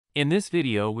In this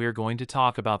video, we are going to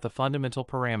talk about the fundamental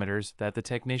parameters that the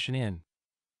technician in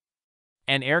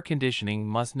and air conditioning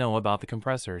must know about the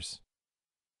compressors.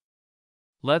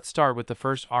 Let's start with the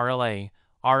first RLA.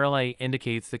 RLA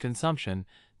indicates the consumption,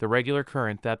 the regular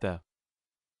current that the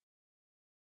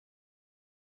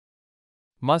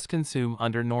must consume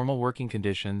under normal working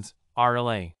conditions,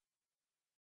 RLA.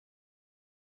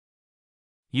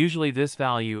 Usually this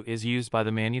value is used by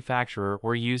the manufacturer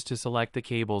or used to select the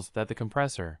cables that the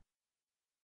compressor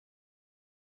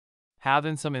have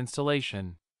in some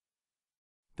installation.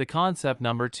 The concept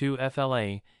number 2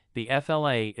 FLA. The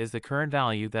FLA is the current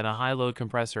value that a high-load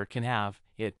compressor can have.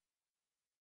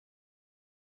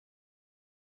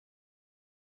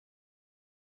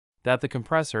 That the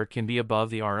compressor can be above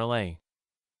the RLA.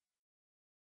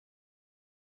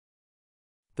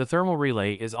 The thermal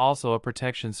relay is also a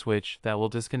protection switch that will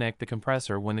disconnect the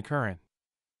compressor when the current.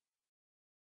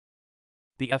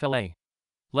 The FLA.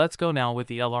 Let's go now with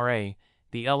the LRA.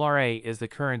 The LRA is the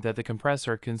current that the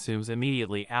compressor consumes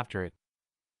immediately after it.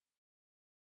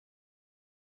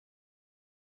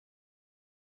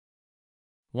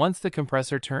 Once the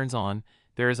compressor turns on,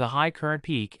 there is a high current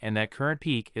peak, and that current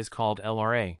peak is called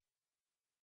LRA.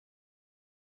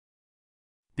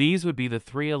 These would be the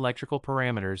three electrical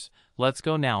parameters. Let's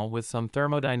go now with some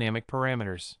thermodynamic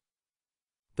parameters.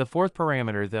 The fourth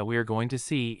parameter that we are going to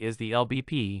see is the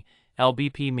LBP.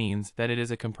 LBP means that it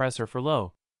is a compressor for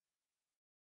low.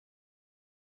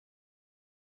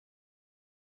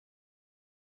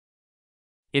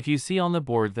 If you see on the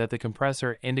board that the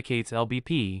compressor indicates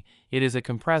LBP, it is a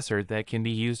compressor that can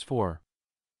be used for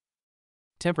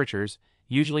temperatures,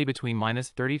 usually between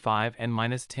 -35 and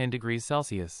 -10 degrees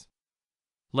Celsius.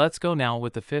 Let's go now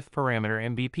with the fifth parameter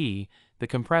MBP. The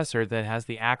compressor that has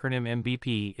the acronym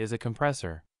MBP is a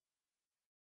compressor.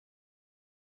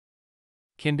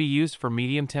 Can be used for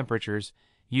medium temperatures,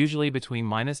 usually between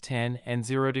 -10 and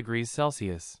 0 degrees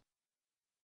Celsius.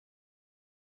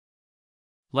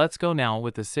 Let's go now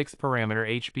with the sixth parameter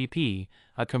HBP.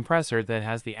 A compressor that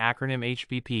has the acronym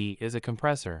HBP is a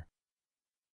compressor.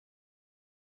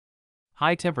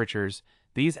 High temperatures.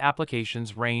 These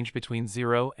applications range between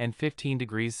 0 and 15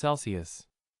 degrees Celsius.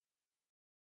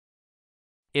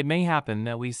 It may happen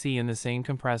that we see in the same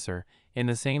compressor, in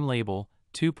the same label,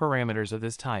 two parameters of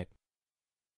this type.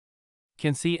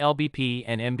 Can see LBP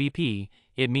and MBP.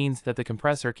 It means that the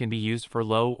compressor can be used for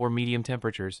low or medium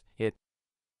temperatures. It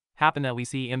happen that we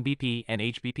see MBP and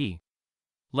HBP.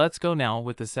 Let's go now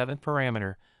with the seventh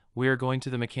parameter. We are going to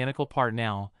the mechanical part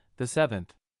now, the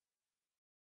seventh.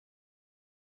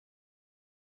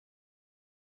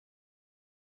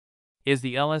 Is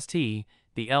the LST.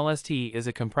 The LST is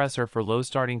a compressor for low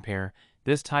starting pair.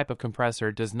 This type of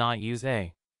compressor does not use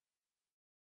a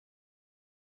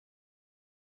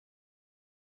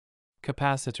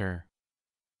capacitor,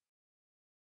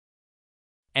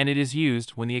 and it is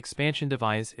used when the expansion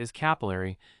device is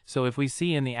capillary. So if we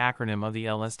see in the acronym of the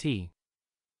LST,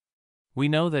 we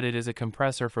know that it is a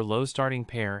compressor for low starting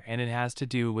pair, and it has to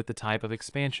do with the type of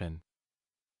expansion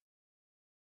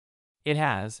it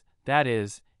has, that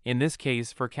is, in this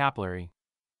case for capillary.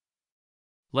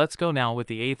 Let's go now with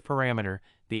the eighth parameter,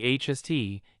 the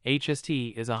HST.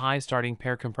 HST is a high starting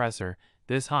pair compressor.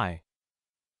 This high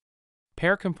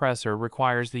pair compressor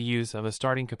requires the use of a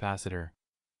starting capacitor.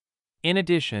 In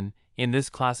addition, in this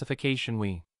classification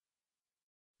we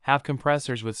have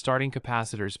compressors with starting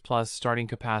capacitors plus starting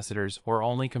capacitors, or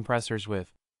only compressors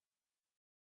with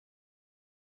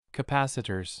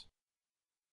capacitors.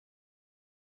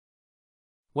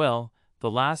 Well, the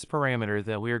last parameter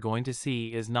that we are going to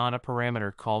see is not a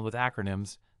parameter called with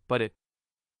acronyms, but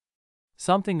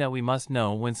something that we must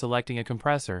know when selecting a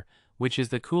compressor, which is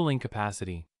the cooling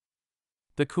capacity.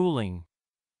 The cooling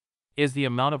is the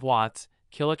amount of watts,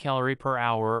 kilocalorie per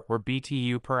hour, or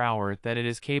BTU per hour that it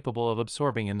is capable of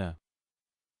absorbing in the.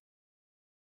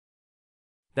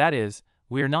 That is,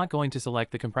 we are not going to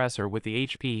select the compressor with the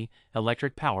HP,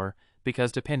 electric power,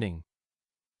 because depending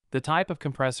the type of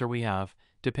compressor we have,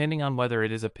 depending on whether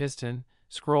it is a piston,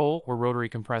 scroll, or rotary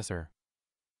compressor,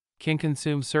 can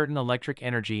consume certain electric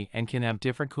energy and can have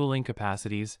different cooling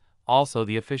capacities, also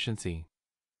the efficiency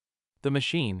the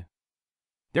machine.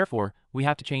 Therefore, we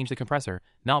have to change the compressor,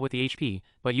 not with the HP,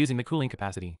 but using the cooling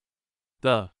capacity.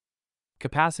 The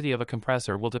capacity of a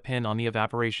compressor will depend on the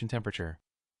evaporation temperature.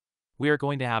 We are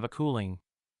going to have a cooling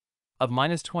of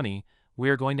 -20, we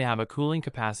are going to have a cooling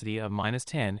capacity of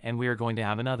 -10, and we are going to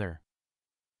have another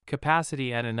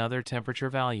capacity at another temperature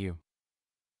value.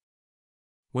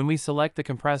 When we select the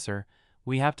compressor,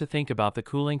 we have to think about the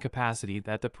cooling capacity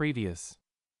that the previous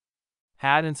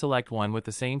had and select one with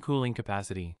the same cooling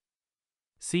capacity.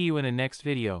 See you in the next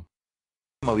video.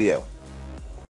 Video.